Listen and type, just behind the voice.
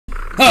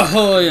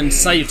Ahoy and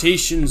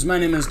salutations, my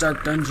name is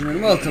Dark Dungeon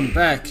and welcome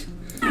back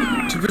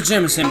to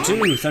Pajama Sim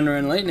 2. Thunder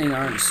and lightning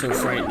aren't so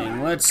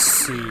frightening. Let's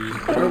see,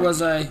 where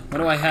was I? What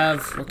do I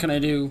have? What can I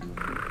do?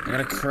 I got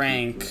a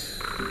crank.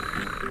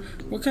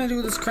 What can I do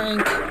with this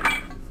crank?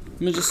 Let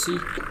me just see.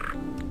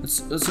 Let's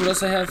see what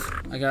else I have.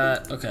 I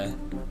got, okay,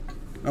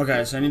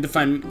 so I need to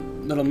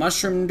find little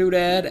mushroom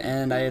doodad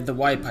and I have the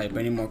Y pipe.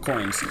 I need more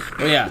coins.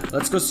 Oh yeah,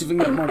 let's go see if we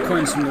can get more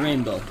coins from the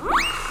rainbow.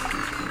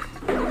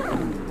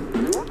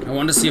 I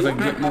want to see if I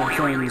can get more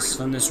coins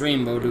from this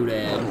rainbow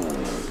doodad.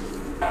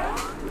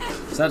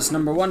 So that's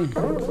number 1.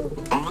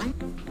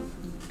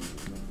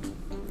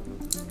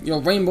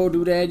 Yo, rainbow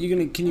doodad,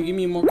 can you give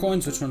me more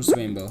coins? Which one's the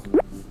rainbow?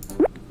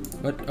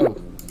 What? Oh,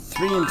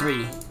 3 and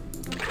 3.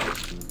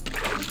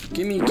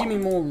 Give me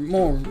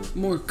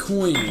more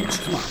coins.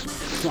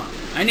 Come on.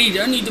 I need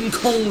them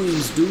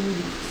coins, dude.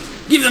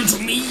 Give them to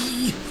me.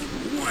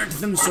 I want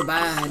them so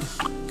bad.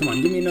 Come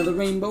on, give me another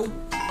rainbow.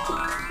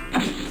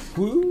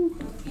 Woo.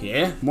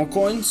 Yeah, more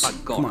coins?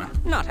 Come on.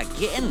 Not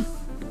again.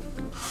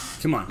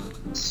 Come on.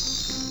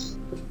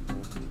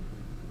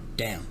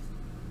 Damn.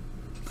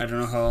 I don't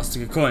know how else to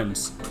get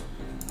coins.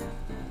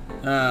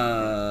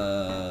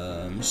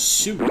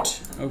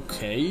 Shoot.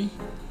 Okay.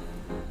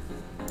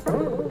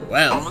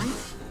 Well,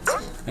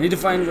 I need to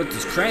find what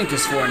this crank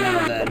is for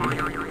now then.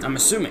 I'm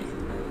assuming.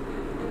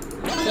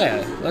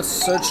 Okay, let's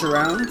search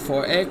around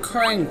for a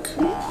crank.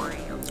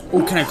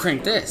 Oh, can I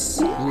crank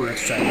this? Ooh,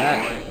 let's try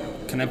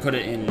that. Can I put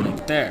it in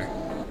like there?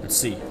 Let's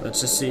see.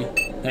 Let's just see.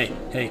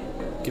 Hey,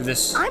 give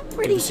this. I'm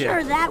pretty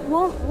sure that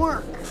won't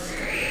work.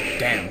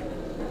 Damn.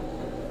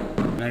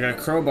 And I got a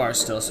crowbar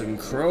still, so I can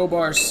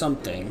crowbar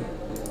something.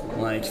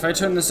 Like, if I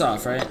turn this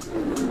off, right?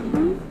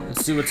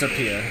 Let's see what's up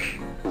here.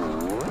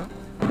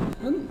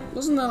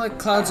 Wasn't there like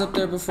clouds up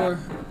there before?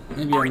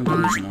 Maybe I'm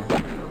delusional.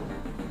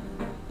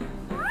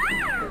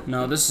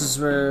 No, this is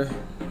where,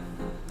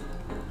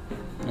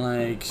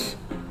 like,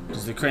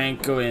 does the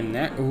crank go in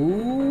there?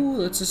 Ooh,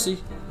 let's just see.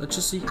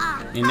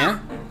 In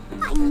there?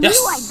 I knew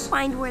I'd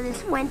find where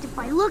this went if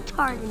I looked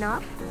hard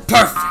enough.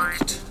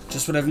 Perfect!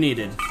 Just what I've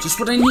needed. Just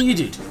what I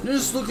needed.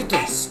 Just look at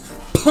this.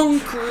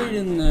 Punk right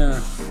in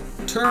there.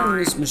 Turn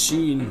this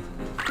machine.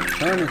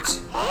 Turn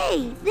it.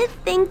 Hey, this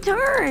thing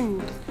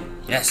turns.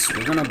 Yes,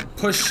 we're gonna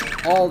push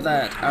all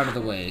that out of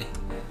the way.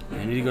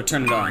 I need to go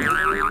turn it on.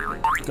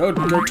 Go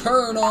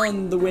turn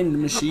on the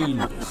wind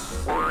machine.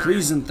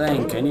 Please and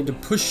thank. I need to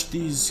push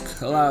these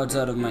clouds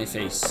out of my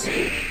face.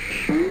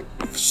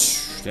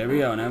 There we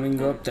go. Now we can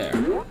go up there.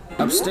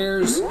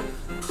 Upstairs,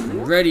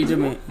 ready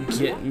to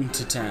get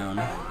into town.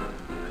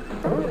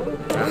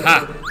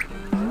 Aha!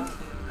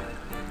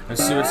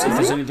 Let's see if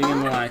there's anything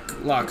in the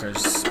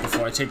lockers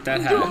before I take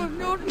that hat. I'm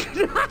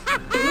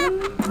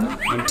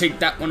gonna take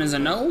that one as a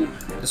no.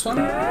 This one?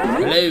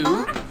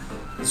 Hello?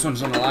 This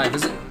one's not alive,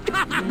 is it?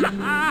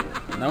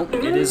 Nope,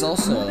 it is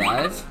also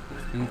alive.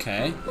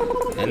 Okay.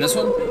 And this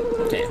one?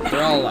 Okay,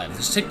 they're all alive.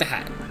 Let's take the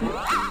hat.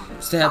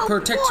 This hat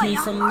protects me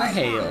from the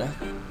hail.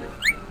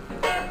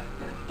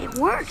 It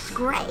works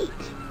great.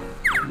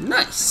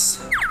 Nice.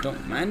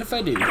 Don't mind if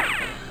I do.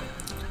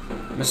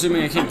 I'm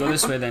assuming I can't go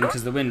this way then,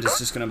 because the wind is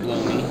just gonna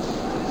blow me.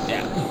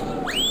 Yeah.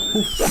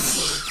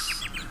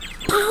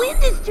 The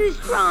wind is too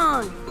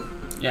strong.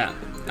 Yeah.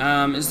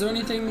 Is there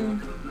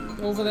anything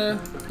over there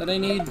that I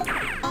need?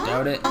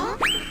 Doubt it.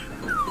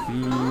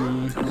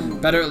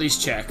 Better at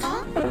least check.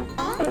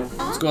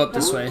 Let's go up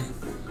this way.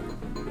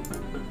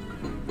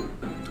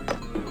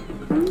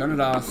 Turn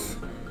it off.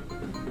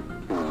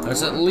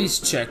 Let's at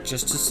least check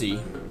just to see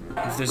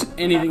if there's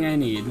anything I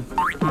need.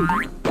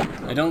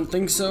 I don't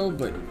think so,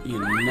 but you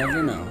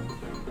never know.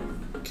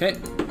 Okay,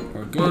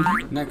 we're good.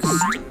 Next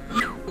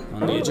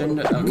on the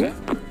agenda. Okay.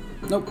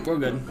 Nope, we're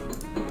good.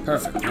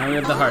 Perfect. Now we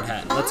have the hard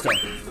hat. Let's go.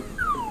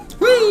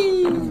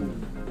 Whee!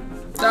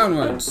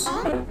 Downwards.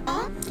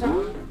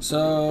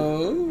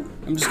 So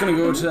I'm just gonna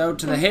go out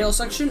to the hail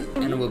section,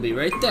 and we'll be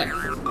right there.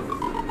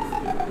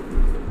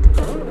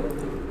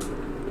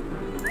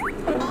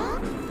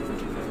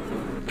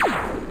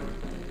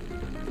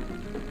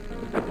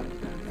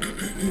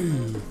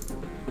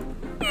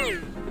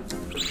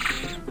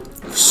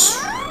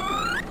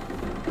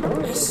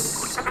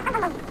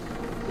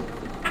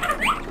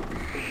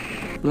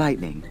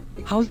 Lightning,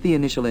 how's the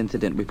initial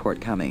incident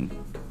report coming?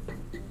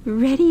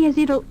 Ready as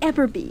it'll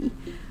ever be.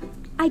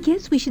 I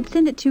guess we should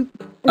send it to...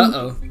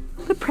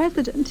 the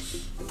president.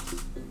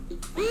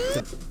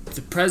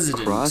 The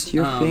president. Cross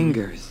your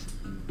fingers.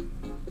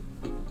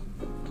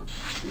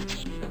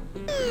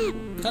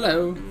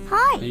 Hello.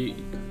 Hi. You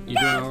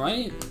doing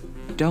alright?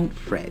 Don't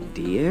fret,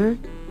 dear.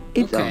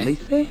 It's only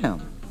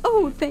Sam.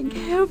 Oh, thank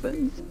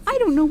heavens. I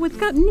don't know what's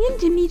gotten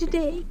into me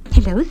today.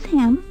 Hello,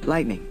 Sam.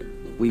 Lightning,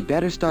 we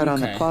better start on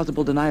the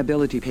plausible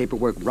deniability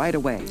paperwork right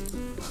away.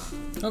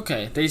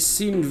 Okay, they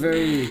seemed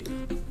very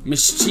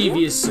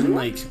mischievous and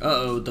like,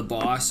 the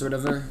boss or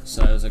whatever.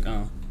 So I was like,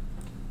 oh.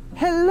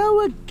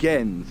 Hello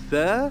again,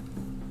 sir.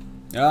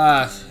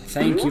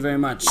 Thank you very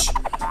much.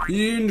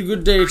 And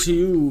good day to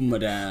you,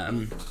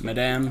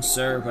 madame,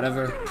 sir,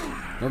 whatever.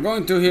 We're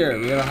going through here.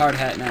 We have a hard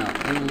hat now.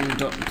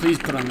 Ooh, please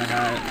put on the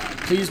hat.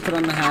 Please put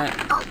on the hat.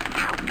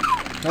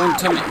 Don't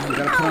tell me. You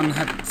gotta put on the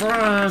hat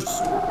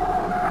first.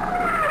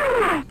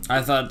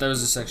 I thought there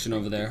was a section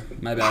over there.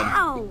 My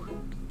bad.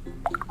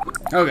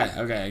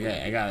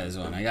 Okay. I got this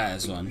one.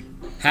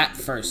 Hat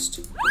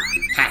first.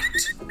 Hat.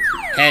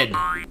 Head.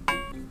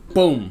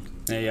 Boom.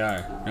 There you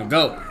are. Now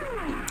go.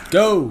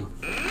 Go.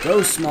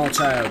 Go, small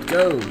child.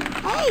 Go.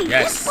 Hey,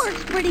 yes. This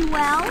works pretty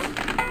well.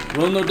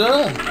 Well, no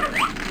duh.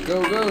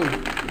 Go.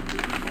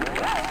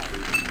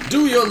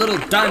 Do your little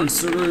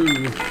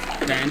danceroo.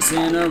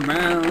 Dancing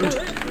around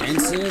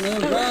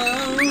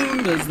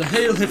as the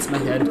hail hits my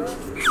head.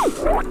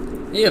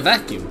 Hey, a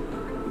vacuum.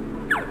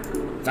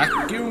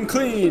 Vacuum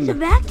clean. It's a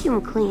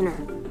vacuum cleaner.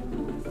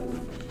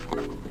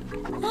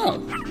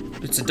 Oh,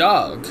 it's a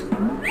dog.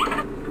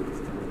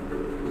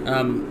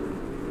 I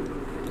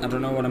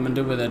don't know what I'm gonna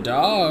do with a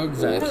dog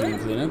vacuum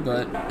cleaner,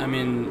 but I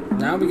mean,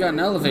 now we got an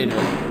elevator.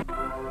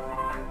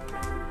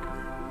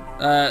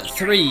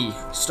 3.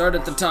 Start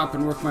at the top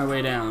and work my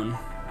way down.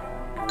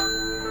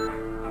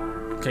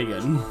 Okay,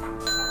 good.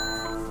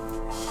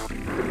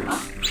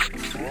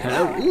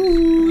 Hello.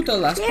 Ooh, the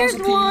last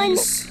puzzle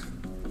piece.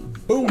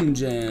 Boom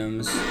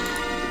jams.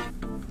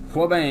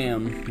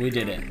 Wha-bam. We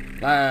did it.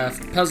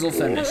 Puzzle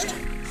finished.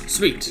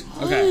 Sweet.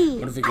 Okay, hey,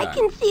 what have we got? I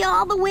can see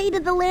all the way to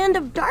the land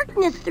of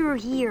darkness through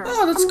here.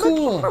 Oh, that's cool.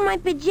 I'm looking for my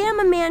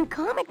Pajama Man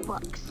comic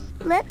books.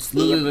 Let's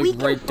see if we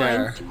can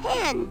find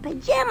 10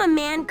 Pajama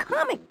Man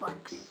comic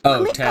books. Oh,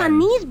 Click 10. on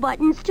these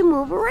buttons to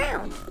move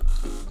around.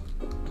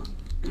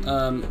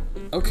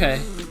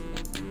 Okay.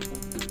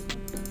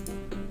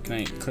 Can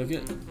I click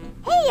it?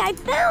 Hey, I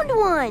found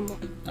one.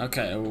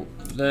 Okay, well,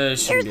 there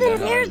shouldn't be that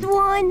hard. Here's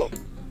one.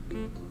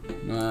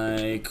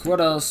 Like,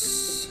 what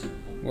else?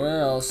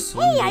 Where else?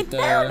 Hey, I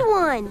found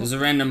one. There's a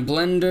random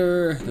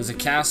blender. There's a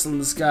castle in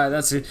the sky.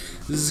 This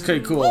is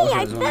pretty cool. Hey, okay,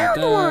 I there's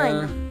found one. Right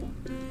there. one.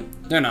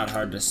 They're not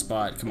hard to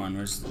spot. Come on,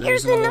 there's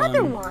Here's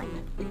another one.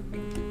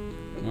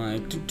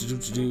 Like, There's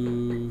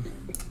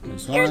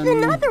Here's one.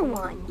 another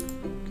one.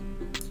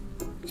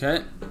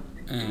 Okay,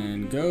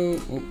 and go.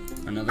 Oh,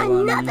 another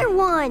one. Another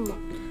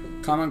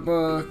one. Comic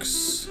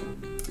books.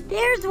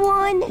 There's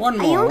one. One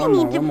more. I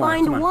only need to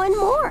find one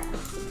more.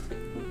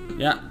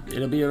 Yeah,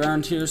 it'll be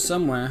around here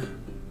somewhere.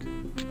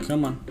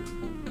 Come on.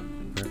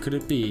 Where could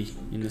it be?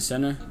 In the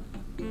center?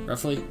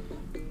 Roughly?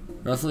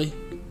 Roughly?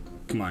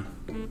 Come on.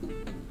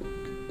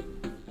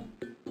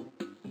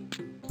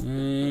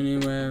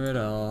 Anywhere at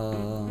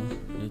all.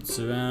 It's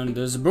around.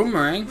 There's a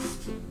boomerang.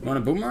 You want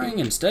a boomerang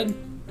instead?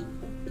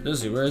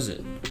 Lizzie, where is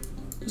it?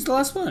 It's the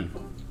last one.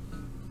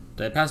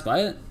 Did I pass by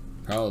it?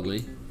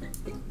 Probably.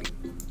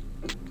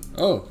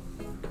 Oh.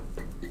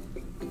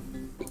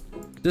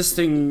 This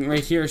thing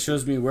right here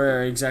shows me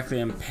where exactly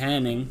I'm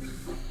panning.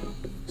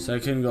 So I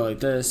can go like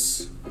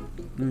this.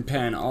 And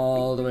pan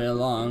all the way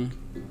along.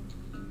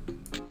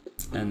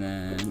 And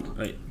then,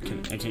 wait,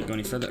 I can't go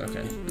any further?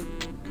 Okay.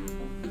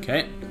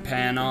 Okay,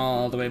 pan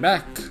all the way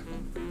back.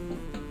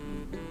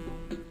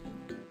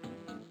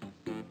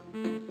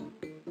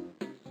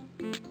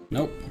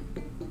 Nope.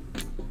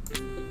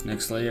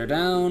 Next layer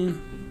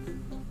down.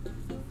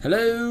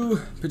 Hello,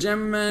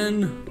 Pajama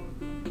Man.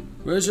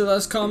 Where's your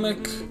last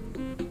comic?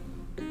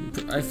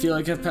 I feel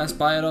like I've passed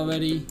by it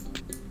already.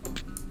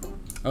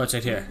 Oh, it's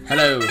right here.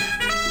 Hello.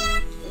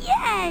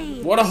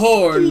 Yay! What a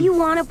horn! Do you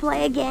want to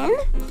play again?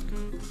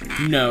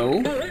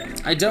 No,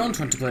 I don't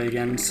want to play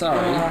again.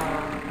 Sorry.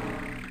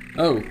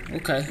 Oh,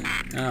 okay.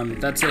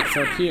 That's it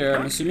for up here,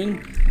 I'm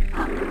assuming.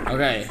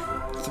 Okay,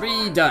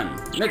 3 done.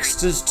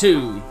 Next is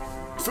 2.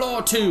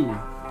 Floor 2.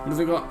 What have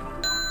we got?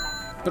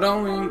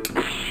 Ba-doink.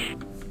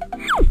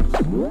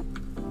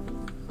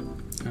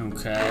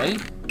 Okay.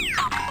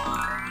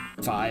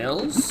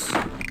 Files.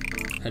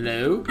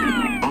 Hello.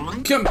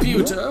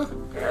 Computer.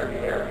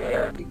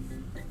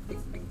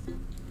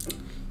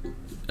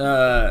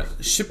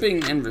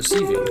 Shipping and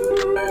receiving.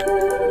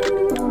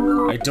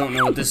 I don't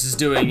know what this is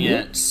doing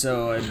yet,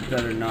 so I'd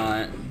better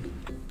not.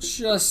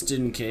 Just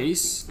in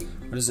case.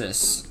 What is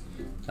this?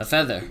 A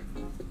feather.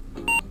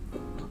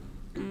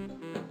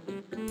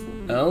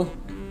 Oh?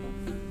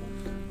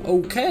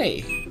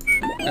 Okay.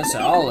 That's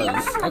an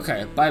olive.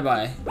 Okay,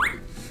 bye-bye.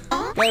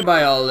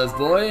 Bye-bye, olive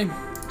boy.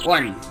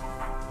 1.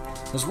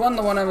 Was 1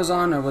 the one I was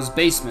on, or was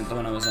basement the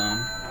one I was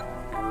on?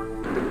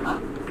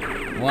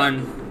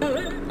 1.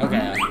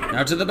 Okay,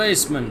 now to the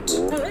basement.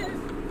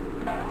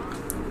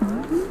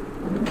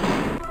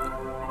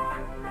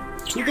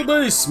 To the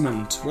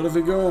basement. What have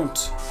we got?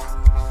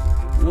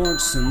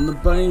 What's in the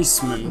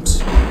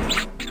basement?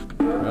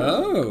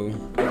 Oh.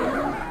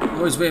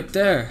 Oh, he's way up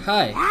there.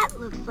 Hi. That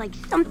looks like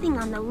something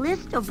on the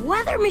list of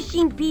weather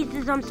machine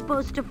pieces I'm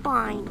supposed to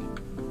find.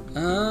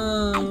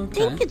 Oh,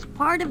 okay. I think it's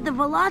part of the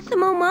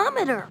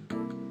velocimometer.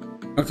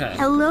 Okay.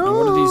 Hello? Now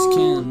what are these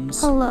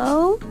cans?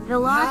 Hello?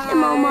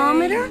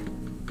 Velocimometer?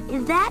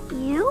 Is that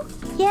you?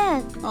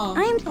 Yes. Oh.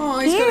 I'm scared. Oh,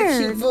 he's got a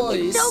cute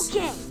voice. It's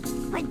okay.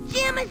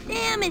 Pajama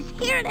Sam is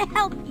here to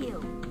help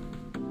you.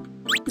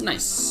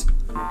 Nice.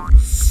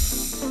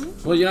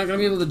 Well, you're not gonna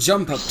be able to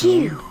jump up to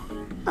him.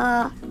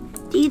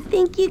 Do you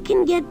think you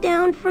can get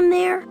down from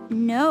there?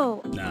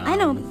 No, I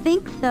don't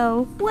think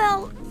so.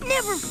 Well,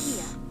 never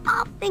fear.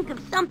 I'll think of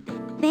something.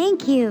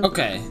 Thank you.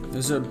 Okay,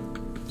 there's a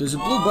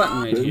blue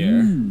button right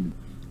here.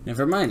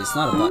 Never mind, it's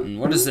not a button.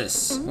 What is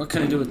this? What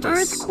can I do with this?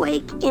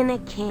 Earthquake in a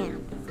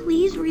can.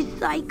 Please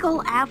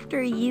recycle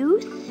after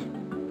use.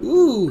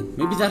 Ooh,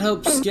 maybe that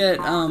helps get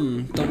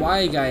the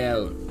Y guy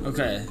out.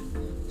 Okay,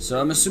 so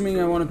I'm assuming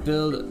I want to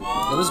build.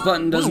 Well, this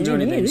button doesn't do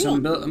anything, so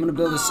I'm gonna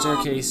build a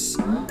staircase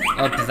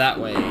up that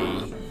way.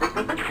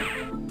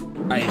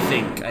 I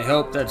think. I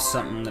hope that's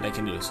something that I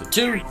can do. So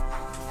 2,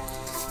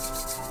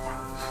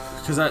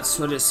 because that's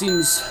what it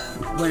seems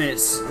when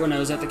I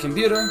was at the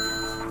computer.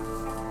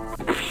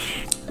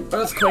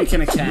 Earthquake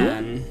in a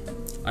can.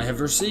 I have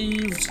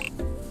received.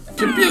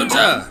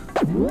 Computer!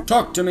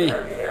 Talk to me!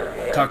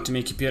 Talk to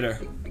me, computer.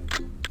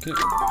 Okay.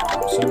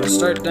 So I'm gonna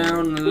start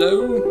down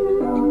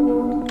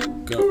low.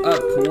 Go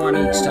up 1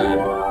 each time.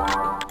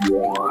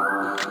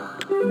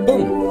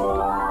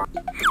 Boom!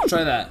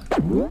 Try that.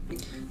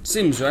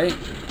 Seems right.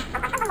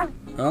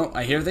 Oh,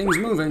 I hear things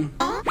moving.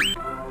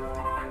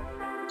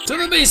 To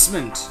the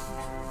basement!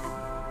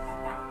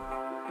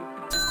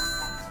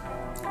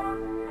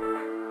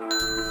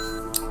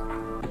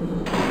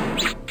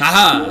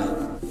 Haha!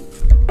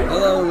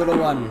 Hello, little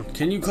one.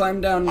 Can you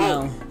climb down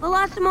now?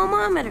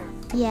 Velocimometer.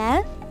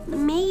 Yes?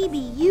 Maybe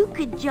you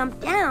could jump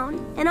down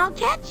and I'll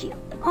catch you.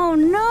 Oh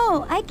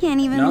no, I can't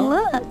even No?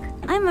 look.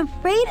 I'm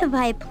afraid of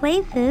high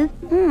places.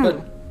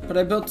 But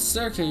I built the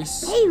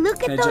staircase. Hey, look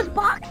Can at I those jump?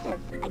 boxes.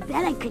 I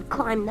bet I could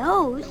climb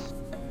those.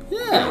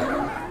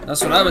 Yeah,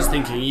 that's what I was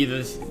thinking.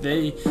 Either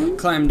they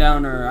climbed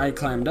down or I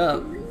climbed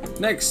up.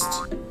 Next.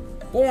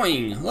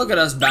 Boing! Look at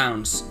us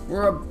bounce.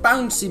 We're a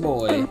bouncy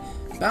boy.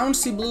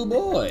 Bouncy blue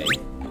boy.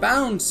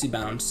 Bouncy,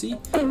 bouncy.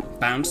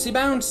 Bouncy,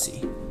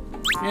 bouncy.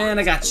 And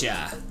I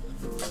gotcha.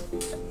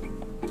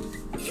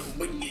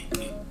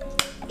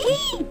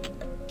 Eek!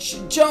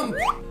 Jump!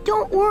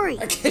 Don't worry.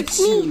 I get It's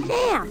you. me,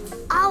 Sam.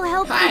 I'll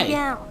help Hi. you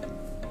down.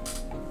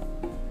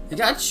 I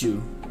got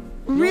you.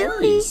 No Really?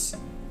 worries.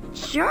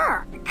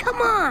 Sure.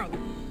 Come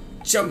on.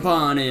 Jump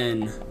on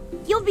in.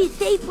 You'll be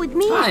safe with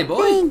me. Hi,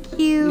 boy. Thank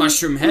you.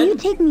 Mushroom Can you head.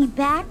 take me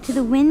back to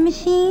the wind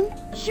machine?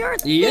 Sure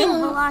thing, Yeah.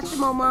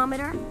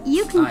 Velocimometer.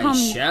 You can I call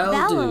me shall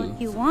Vallo do.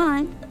 if you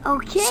want.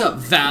 Okay. Sup,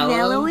 Vallo?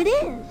 Vallo it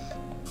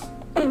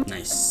is.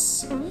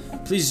 Nice.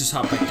 Please just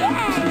hop back down.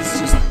 Please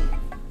just.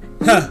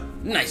 Huh.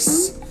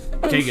 Nice.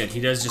 Okay, good. He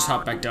does just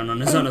hop back down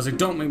on his own. I was like,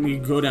 don't make me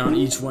go down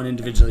each one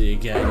individually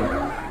again.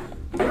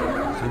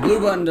 The blue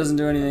button doesn't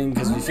do anything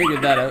because we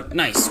figured that out.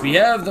 Nice. We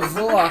have the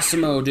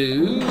Velocimo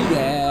dude.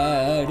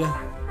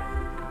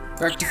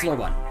 Back to floor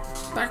 1.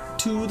 Back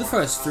to the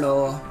first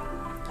floor.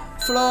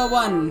 Floor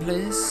 1,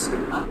 please.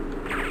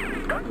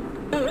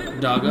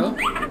 Doggo.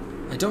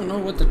 I don't know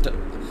what the.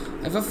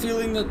 I have a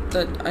feeling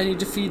that I need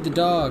to feed the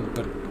dog,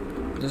 but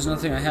there's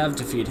nothing I have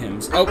to feed him.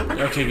 Oh,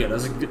 okay, good. I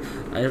was like,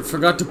 I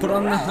forgot to put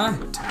on the hat.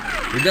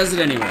 He does it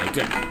anyway.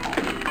 Good.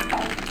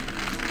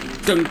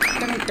 Dunk,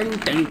 dunk,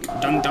 dunk, dunk,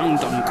 dunk,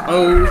 dunk, dunk.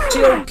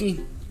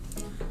 Okey-dokey.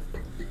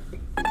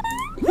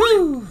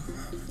 Woo!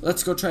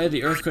 Let's go try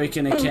the earthquake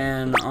in a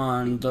can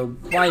on the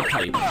Y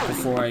pipe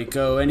before I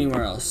go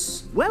anywhere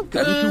else.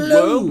 Welcome to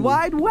Hello.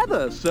 worldwide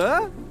weather,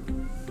 sir.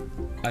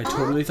 I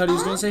totally thought he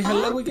was going to say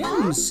hello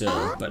again,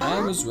 sir, but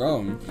I was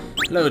wrong.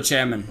 Hello,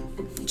 Chairman.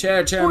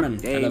 Chairman.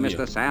 Hey, I love Mr.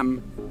 you.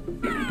 Sam.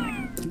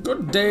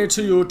 Good day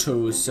to you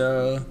too,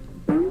 sir.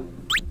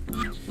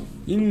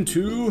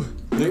 Into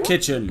the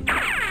kitchen.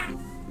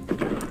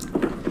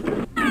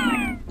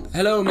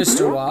 Hello,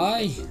 Mr.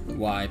 Y.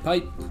 Y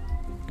pipe.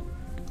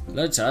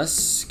 Let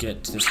us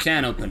get this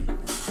can open.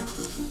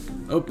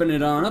 Open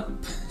it on up,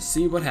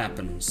 see what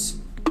happens.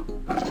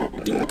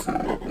 Dink.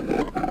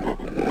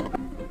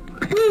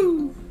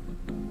 Woo!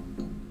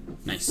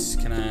 Nice.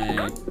 Can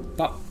I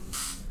pop?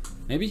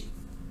 Maybe?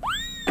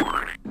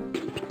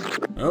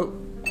 Oh.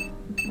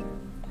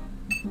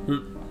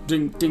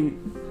 Ding,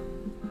 ding.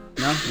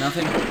 No,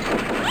 nothing.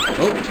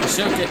 Oh, I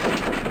shook it.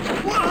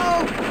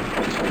 Whoa!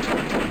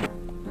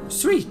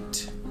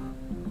 Sweet.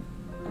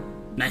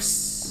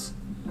 Nice.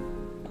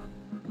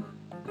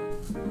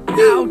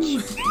 Ouch!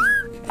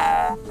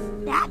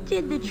 That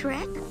did the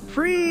trick.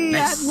 Free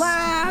Nice. at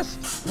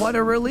last! What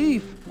a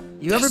relief.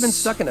 You ever been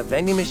stuck in a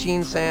vending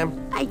machine, Sam?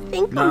 I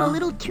think I'm No. a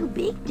little too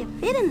big to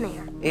fit in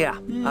there. Yeah,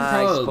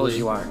 I probably. suppose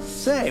you are.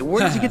 Say,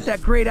 where did you get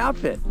that great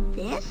outfit?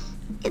 This?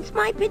 It's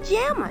my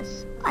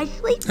pajamas. I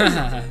sleep in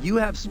them. You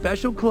have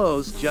special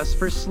clothes just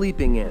for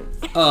sleeping in.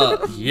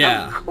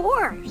 Yeah. Of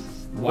course.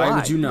 Why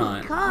would you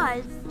not?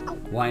 Because...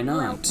 Why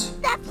Well, not?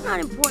 that's not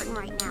important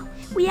right now.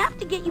 We have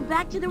to get you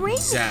back to the rain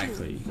machine.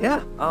 Exactly.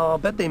 Yeah, I'll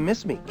bet they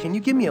miss me. Can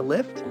you give me a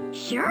lift?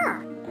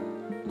 Sure.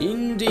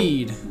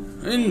 Indeed.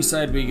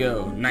 Inside we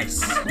go.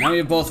 Nice. Now we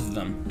have both of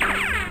them.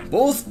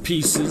 Both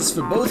pieces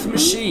for both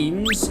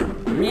machines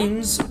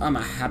means I'm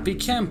a happy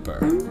camper.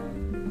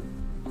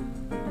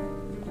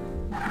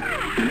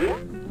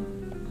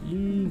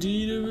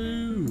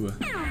 Indeed-a-oo.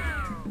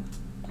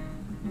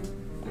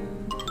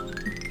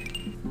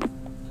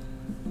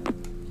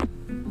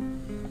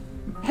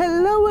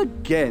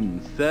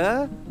 again,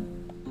 sir.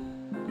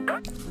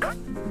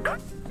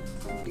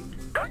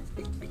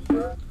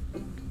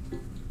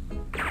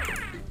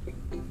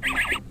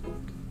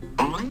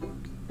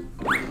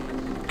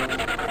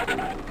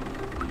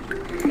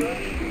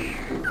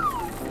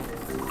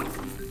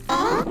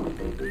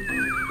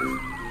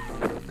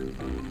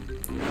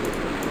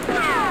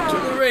 To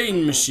the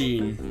rain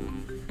machine.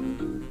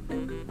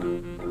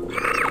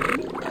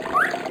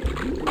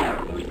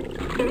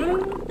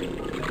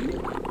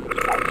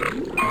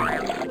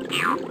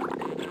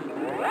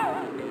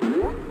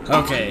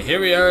 Okay, here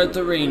we are at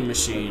the rain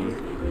machine.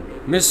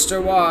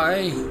 Mr.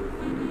 Y,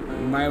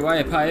 my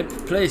Y pipe,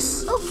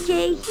 please.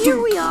 Okay,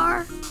 here we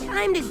are.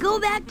 Time to go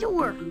back to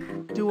work.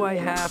 Do I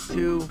have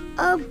to?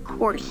 Of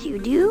course you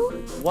do.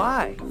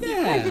 Why?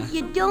 Because if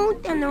you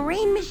don't, then the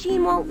rain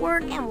machine won't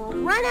work and we'll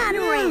run out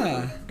of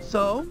rain.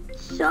 So?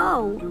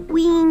 So,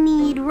 we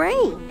need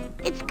rain.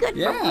 It's good for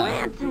Yeah.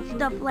 plants and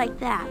stuff like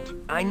that.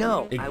 I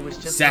know. I was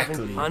just Exactly.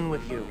 having fun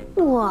with you.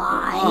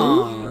 Why?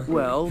 Aw.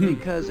 Well,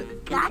 because...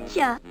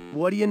 Gotcha.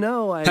 What do you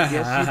know? I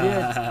guess you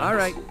did. All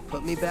right,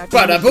 put me back.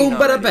 Bada in the boom, machine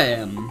bada already.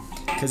 bam.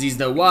 Cause he's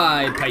the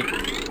Y pipe.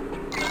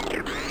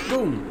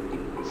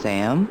 Boom.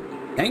 Sam?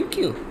 Thank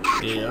you.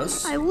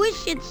 Yes. I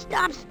wish you'd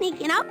stop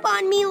sneaking up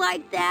on me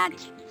like that.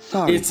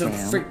 Sorry, It's a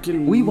Sam.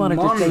 freaking We wanted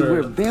to say monitor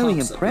we're that very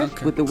pops up. impressed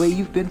Okay. with the way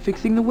you've been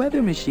fixing the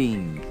weather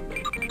machines.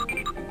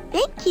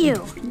 Thank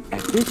you.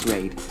 At this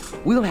rate,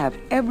 we'll have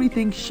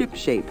everything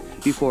ship-shape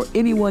before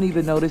anyone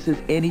even notices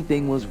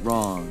anything was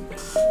wrong.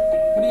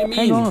 What do you mean?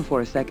 Hang on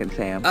for a second,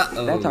 Sam.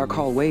 Uh-oh. That's our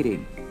call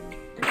waiting.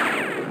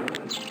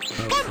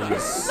 Oh,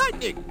 please.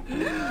 Lightning!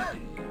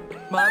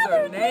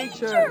 Mother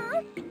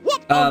Nature!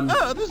 What on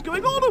earth is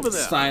going on over there?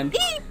 It's fine.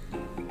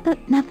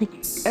 Nothing.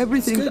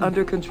 Everything's good.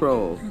 under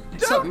control.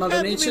 What's up, Don't Mother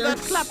hand me Nature? that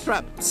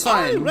claptrap. It's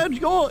I fine. read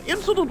your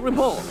incident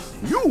report.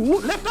 You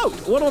left out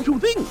one or two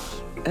things.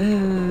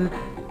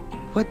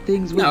 What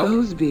things would No.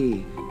 those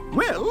be?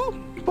 Well,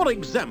 for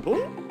example,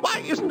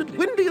 why isn't it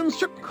windy in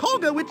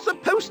Chicago? It's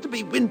supposed to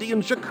be windy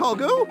in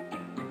Chicago.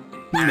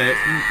 No.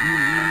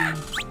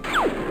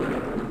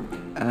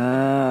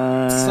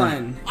 It's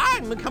fine.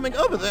 I'm coming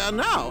over there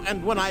now,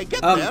 and when I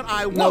get there,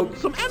 I no. want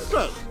some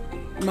answers.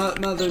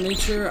 Mother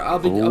Nature, I'll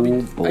be. Oh,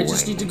 I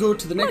just boy. need to go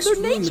to the next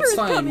Mother room. Nature It's is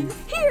fine. coming.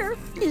 Here.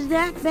 Is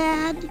that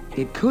bad?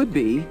 It could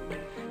be.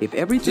 If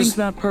everything's Just-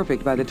 not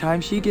perfect by the time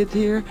she gets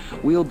here,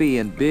 we'll be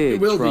in big It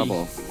will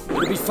trouble. be.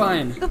 It'll be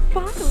fine. The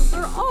files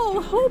are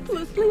all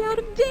hopelessly out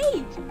of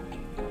date.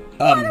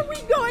 What are we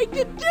going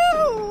to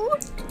do?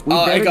 We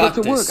I better got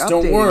get to work this.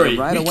 Don't updating worry. them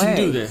right We away. can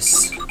do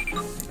this.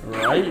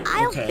 Right?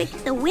 I'll Okay.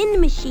 fix the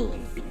wind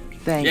machine.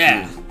 Thank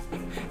Yeah. you.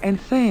 And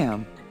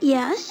Sam,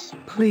 Yes?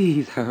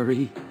 please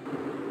hurry.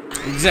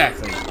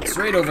 Exactly. It's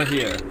right over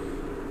here.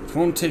 It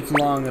won't take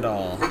long at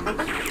all.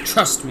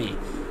 Trust me.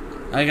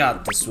 I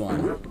got this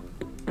one.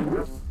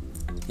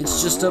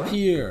 It's just up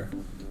here.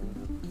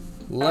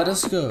 Let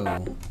us go.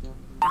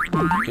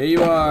 Here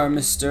you are,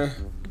 mister.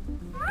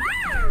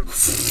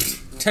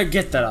 To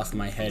get that off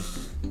my head.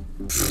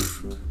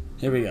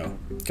 Here we go.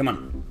 Come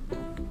on.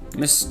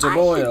 Mr. I should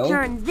Boyle.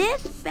 turn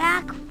this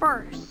back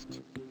first.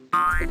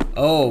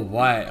 Oh,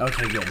 why?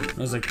 Okay, good.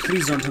 I was like,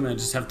 please don't tell me I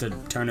just have to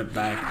turn it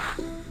back.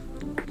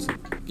 So,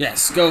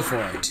 yes, go for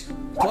it.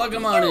 Plug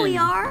him on Here in. we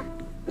are.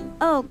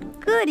 Oh,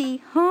 goody,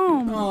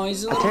 home. Oh,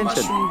 he's a little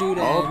Attention, mushroom dude.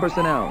 all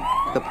personnel.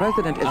 The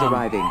president is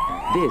arriving.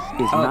 This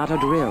is not a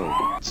drill.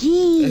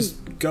 Gee, Let's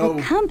go.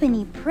 the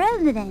company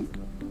president.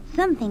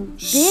 Something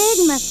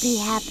big must be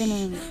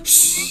happening.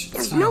 Shh. It's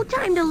There's fine. no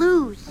time to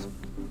lose.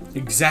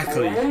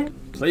 Exactly.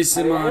 Place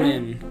him on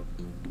in.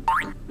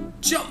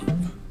 Jump.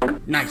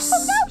 Nice.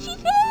 She's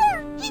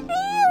here! She's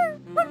here!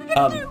 What are we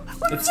gonna do?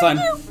 What are It's we gonna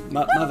fine. do?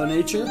 Mother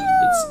Nature.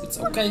 It's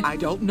okay. I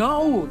don't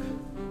know.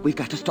 We've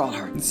got to stall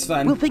her. It's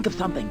fine. We'll think of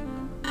something.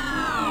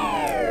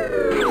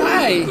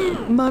 Hi.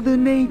 Mother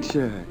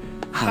Nature.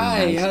 How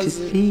Hi, nice to how's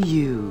it- see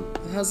you.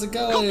 How's it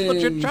Cut the going?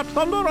 chit-chat,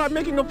 Thunder. I'm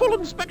making a full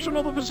inspection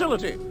of the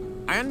facility.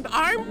 And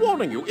I'm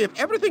warning you, if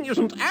everything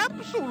isn't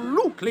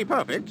absolutely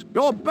perfect,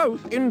 you're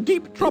both in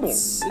deep trouble.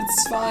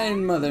 It's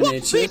fine, Mother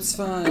What's Nature. it? It's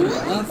fine.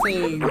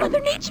 Nothing. Mother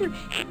Nature,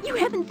 you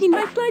haven't seen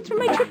my slides from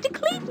my trip to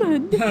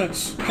Cleveland.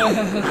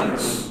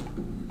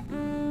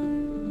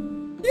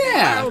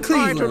 Yeah, I'll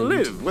try to Cleveland.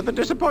 live with the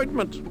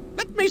disappointment.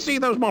 Let me see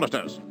those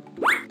monitors.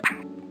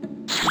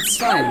 It's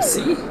fine.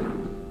 See?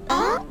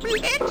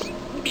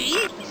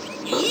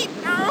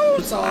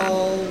 It's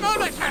all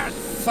Monitors!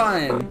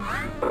 fine.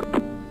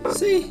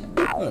 See?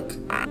 Look.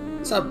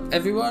 What's up,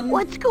 everyone?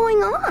 What's going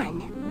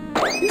on?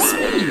 It's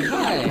me.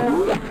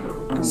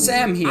 Hi.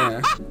 Sam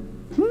here.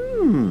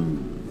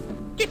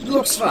 It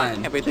Looks like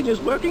fine. everything is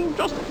working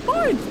just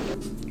fine.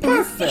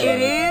 Perfect.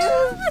 It is?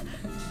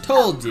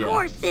 Told Of you.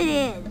 course it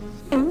is.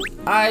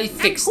 I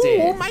fixed Who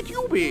it. might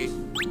you be?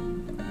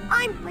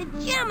 I'm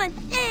Pajama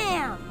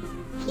Sam.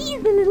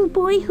 He's the little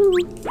boy who...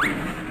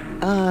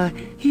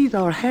 He's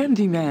our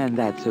handyman,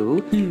 that's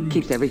who.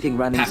 Keeps everything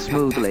running Puff, puff,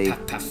 smoothly.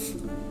 puff, puff,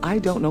 puff. I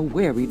don't know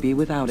where we'd be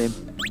without him.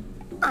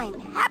 I'm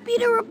happy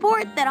to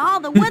report that all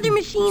the weather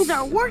machines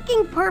are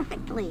working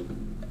perfectly.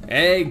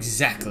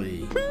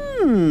 Exactly.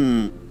 All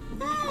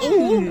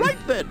right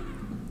then.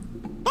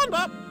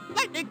 Thunder,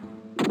 lightning.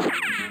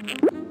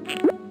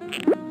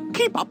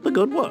 Keep up the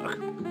good work.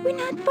 We're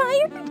not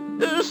fired?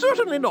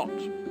 Certainly not.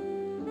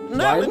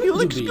 Now, if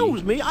you'll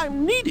excuse me,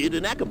 I'm needed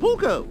in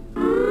Acapulco.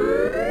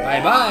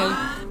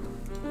 Bye-bye.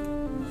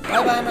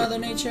 Bye-bye, Mother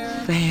Nature.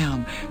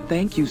 Sam,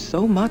 thank you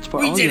so much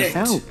for all your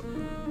help.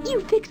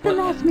 You fixed the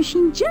lost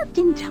machine just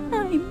in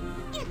time.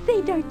 You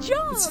saved our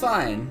job. It's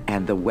fine.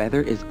 And the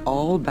weather is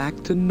all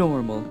back to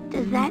normal.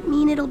 Does that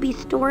mean it'll be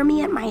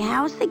stormy at my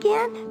house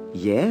again?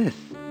 Yes.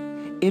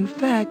 In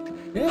fact,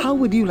 how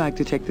would you like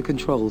to take the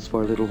controls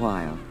for a little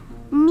while?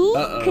 Me?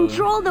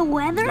 Control the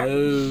weather?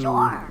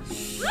 No.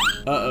 Sure.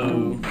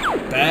 Uh-oh.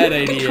 Bad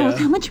idea. Controls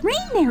how much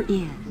rain there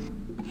is.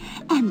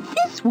 And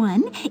this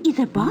one is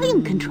a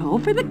volume control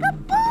for the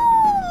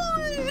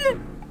caboose.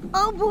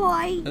 Oh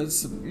boy.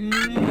 That's... Ooh.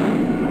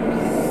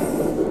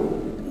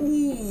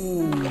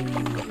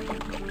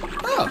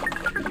 Oh.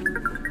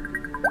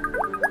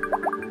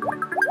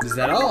 Is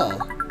that all?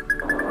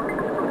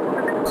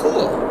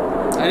 Cool.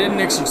 I didn't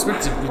actually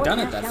expect to be done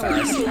it that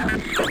fast.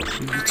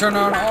 You turn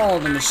on all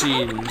the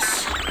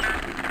machines.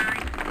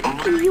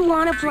 Do you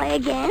want to play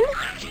again?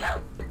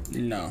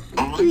 No.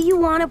 Do you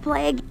want to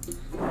play again?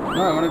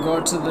 No, I want to go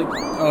out to the...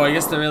 Oh, I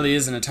guess there really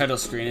isn't a title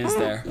screen, is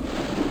there?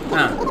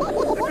 Huh.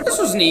 This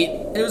was neat.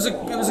 It was a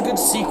good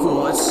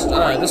sequel. It's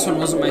this one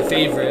wasn't my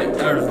favorite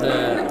out of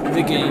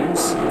the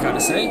games, I gotta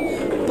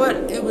say, but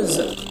it was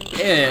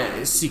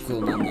a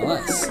sequel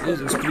nonetheless. It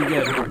was pretty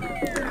good.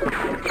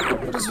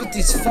 What is with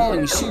these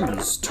falling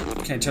shoes?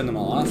 Can I turn them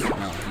all off? No,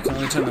 you can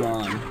only turn them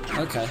on.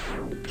 Okay.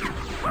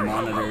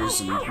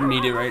 Monitors and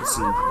meteorites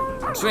and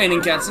it's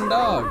raining cats and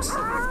dogs.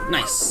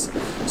 Nice.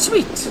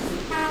 Sweet.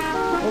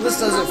 Well, this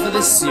does it for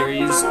this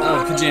series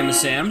of Pajama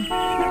Sam.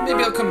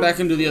 Maybe I'll come back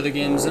and do the other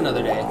games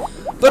another day.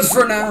 But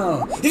for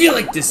now, if you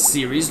like this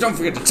series, don't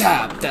forget to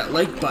tap that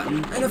like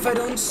button. And if I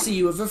don't see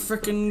you, have a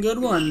frickin' good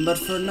one. But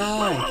for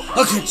now,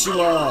 I'll catch you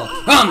all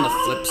on the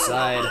flip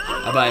side.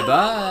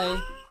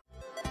 Bye-bye.